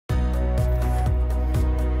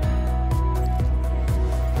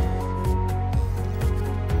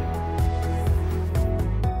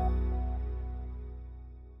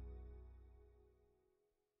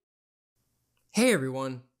Hey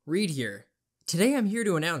everyone, Reed here. Today I'm here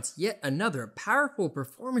to announce yet another powerful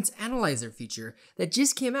performance analyzer feature that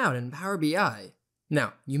just came out in Power BI.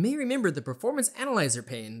 Now, you may remember the performance analyzer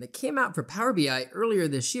pane that came out for Power BI earlier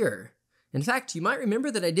this year. In fact, you might remember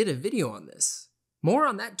that I did a video on this. More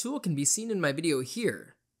on that tool can be seen in my video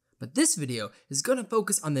here. But this video is going to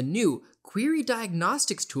focus on the new Query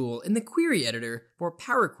Diagnostics tool in the query editor for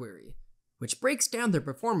Power Query, which breaks down the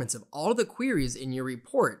performance of all the queries in your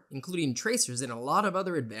report, including tracers and a lot of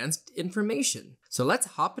other advanced information. So let's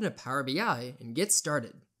hop into Power BI and get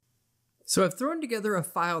started. So I've thrown together a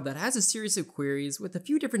file that has a series of queries with a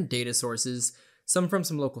few different data sources, some from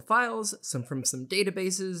some local files, some from some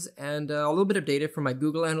databases, and a little bit of data from my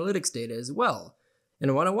Google Analytics data as well.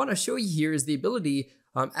 And what I want to show you here is the ability,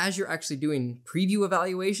 as you're actually doing preview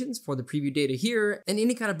evaluations for the preview data here, and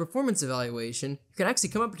any kind of performance evaluation, you can actually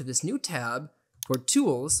come up to this new tab for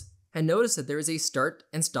Tools and notice that there is a Start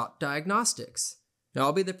and Stop Diagnostics. Now,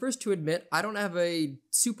 I'll be the first to admit I don't have a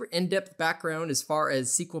super in-depth background as far as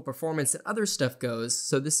SQL performance and other stuff goes,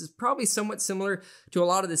 so this is probably somewhat similar to a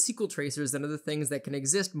lot of the SQL tracers and other things that can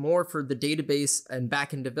exist more for the database and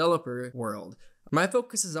backend developer world. My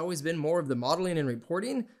focus has always been more of the modeling and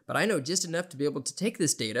reporting, but I know just enough to be able to take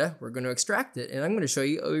this data, we're going to extract it, and I'm going to show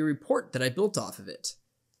you a report that I built off of it.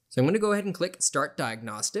 So I'm going to go ahead and click Start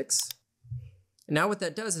Diagnostics. And now what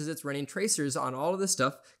that does is it's running tracers on all of the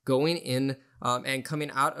stuff going in and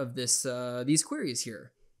coming out of this these queries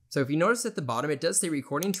here. So if you notice at the bottom, it does say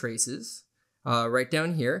recording traces right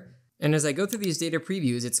down here. And as I go through these data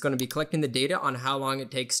previews, it's going to be collecting the data on how long it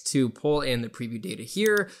takes to pull in the preview data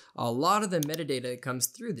here, a lot of the metadata that comes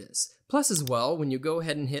through this. Plus as well, when you go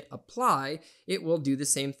ahead and hit apply, it will do the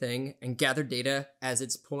same thing and gather data as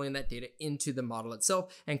it's pulling that data into the model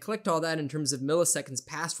itself and collect all that in terms of milliseconds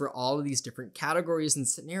passed for all of these different categories and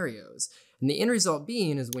scenarios. And the end result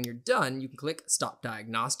being is when you're done, you can click Stop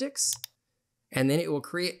Diagnostics, and then it will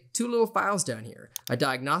create two little files down here, a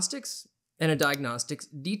diagnostics and a diagnostics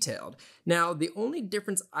detailed. Now, the only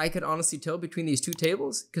difference I could honestly tell between these two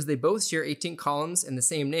tables, because they both share 18 columns and the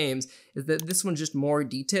same names, is that this one's just more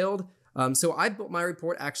detailed. So I built my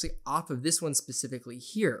report actually off of this one specifically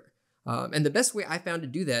here. And the best way I found to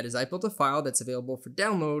do that is I built a file that's available for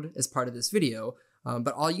download as part of this video.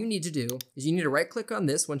 But all you need to do is you need to right click on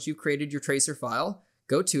this once you've created your tracer file,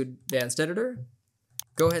 go to Advanced Editor,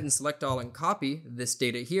 go ahead and select all and copy this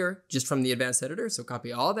data here just from the Advanced Editor. So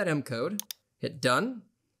copy all that M code, hit done.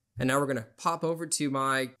 And now we're going to pop over to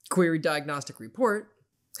my Query Diagnostic report.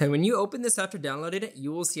 And when you open this after downloading it,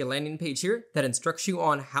 you will see a landing page here that instructs you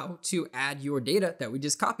on how to add your data that we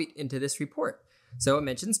just copied into this report. So it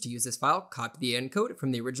mentions to use this file, copy the encode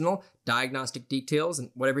from the original diagnostic details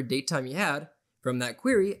and whatever date time you had from that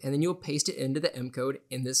query, and then you'll paste it into the M code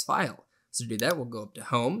in this file. So to do that, we'll go up to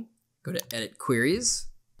Home, go to Edit Queries,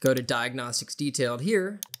 go to Diagnostics Detailed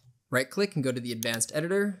here, right click and go to the Advanced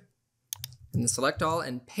Editor, and then select all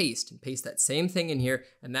and paste that same thing in here,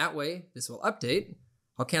 and that way this will update.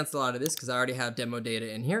 I'll cancel out of this because I already have demo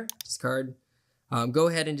data in here, discard. Go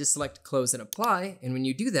ahead and just select Close and Apply, and when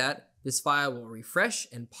you do that, this file will refresh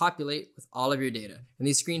and populate with all of your data. And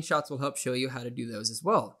these screenshots will help show you how to do those as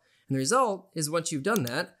well. And the result is once you've done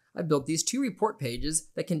that, I built these two report pages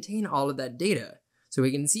that contain all of that data. So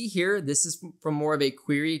we can see here, this is from more of a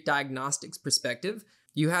query diagnostics perspective.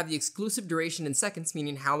 You have the exclusive duration in seconds,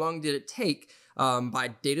 meaning how long did it take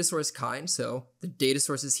by data source kind. So the data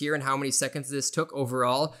sources here and how many seconds this took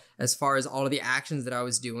overall as far as all of the actions that I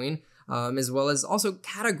was doing, as well as also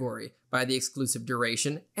category by the exclusive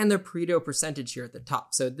duration and the Pareto percentage here at the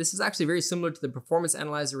top. So this is actually very similar to the performance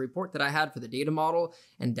analyzer report that I had for the data model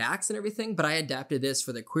and DAX and everything, but I adapted this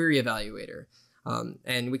for the query evaluator.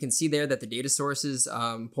 And we can see there that the data sources,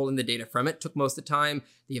 pulling the data from it took most of the time.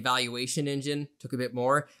 The evaluation engine took a bit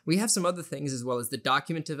more. We have some other things as well as the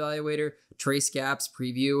document evaluator, trace gaps,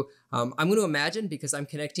 preview. I'm going to imagine because I'm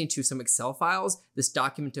connecting to some Excel files, this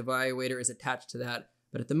document evaluator is attached to that.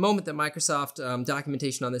 But at the moment, the Microsoft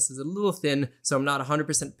documentation on this is a little thin, so I'm not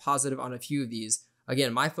 100% positive on a few of these.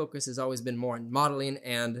 Again, my focus has always been more on modeling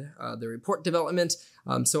and the report development,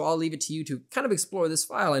 so I'll leave it to you to kind of explore this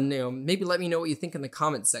file and maybe let me know what you think in the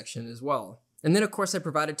comments section as well. And then, of course, I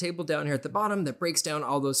provide a table down here at the bottom that breaks down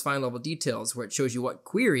all those fine level details where it shows you what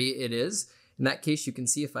query it is. In that case, you can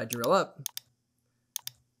see if I drill up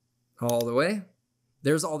all the way,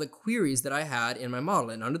 there's all the queries that I had in my model.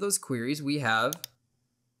 And under those queries, we have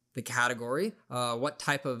the category, what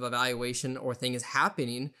type of evaluation or thing is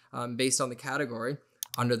happening based on the category.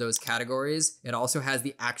 Under those categories, it also has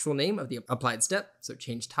the actual name of the applied step, so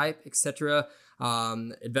change type, etc.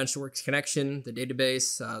 AdventureWorks connection, the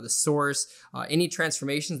database, the source, any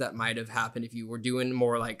transformations that might have happened if you were doing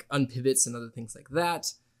more like unpivots and other things like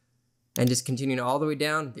that. And just continuing all the way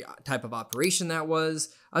down, the type of operation that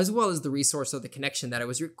was, as well as the resource or the connection that I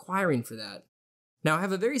was requiring for that. Now I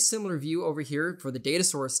have a very similar view over here for the data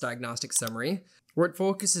source diagnostic summary, where it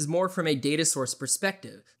focuses more from a data source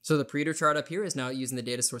perspective. So the Pareto chart up here is now using the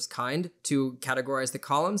data source kind to categorize the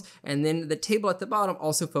columns, and then the table at the bottom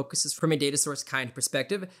also focuses from a data source kind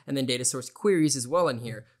perspective, and then data source queries as well in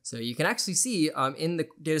here. So you can actually see in the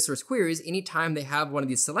data source queries, anytime they have one of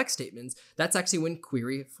these select statements, that's actually when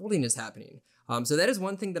query folding is happening. So that is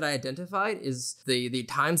one thing that I identified is the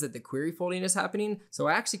times that the query folding is happening. So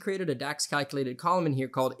I actually created a DAX calculated column in here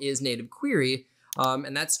called is native query.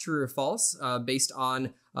 And that's true or false based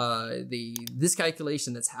on this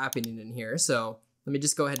calculation that's happening in here. So let me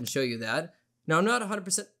just go ahead and show you that. Now, I'm not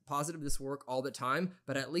 100% positive this will work all the time,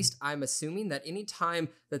 but at least I'm assuming that any time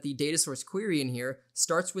that the data source query in here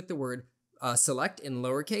starts with the word select in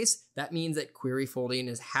lowercase, that means that query folding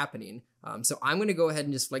is happening. So I'm going to go ahead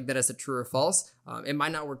and just flag that as a true or false. It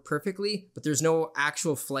might not work perfectly, but there's no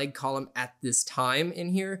actual flag column at this time in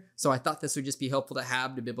here. So I thought this would just be helpful to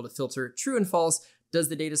have to be able to filter true and false. Does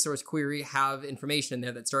the data source query have information in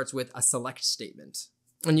there that starts with a select statement?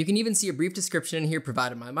 And you can even see a brief description in here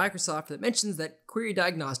provided by Microsoft that mentions that Query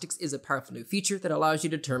Diagnostics is a powerful new feature that allows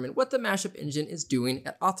you to determine what the mashup engine is doing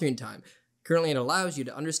at authoring time. Currently, it allows you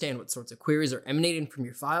to understand what sorts of queries are emanating from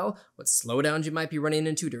your file, what slowdowns you might be running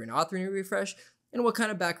into during authoring or refresh, and what kind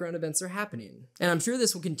of background events are happening. And I'm sure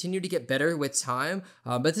this will continue to get better with time,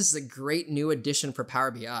 but this is a great new addition for Power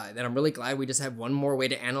BI that I'm really glad we just have one more way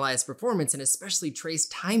to analyze performance and especially trace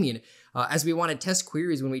timing as we want to test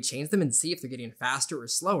queries when we change them and see if they're getting faster or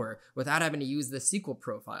slower without having to use the SQL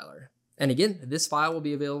profiler. And again, this file will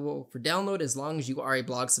be available for download as long as you are a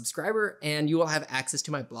blog subscriber, and you will have access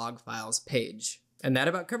to my blog files page. And that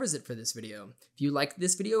about covers it for this video. If you liked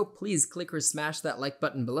this video, please click or smash that like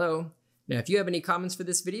button below. Now, if you have any comments for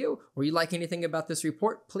this video, or you like anything about this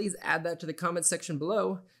report, please add that to the comments section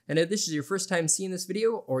below. And if this is your first time seeing this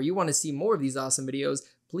video, or you want to see more of these awesome videos,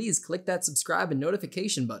 please click that subscribe and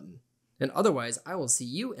notification button. And otherwise, I will see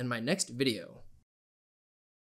you in my next video.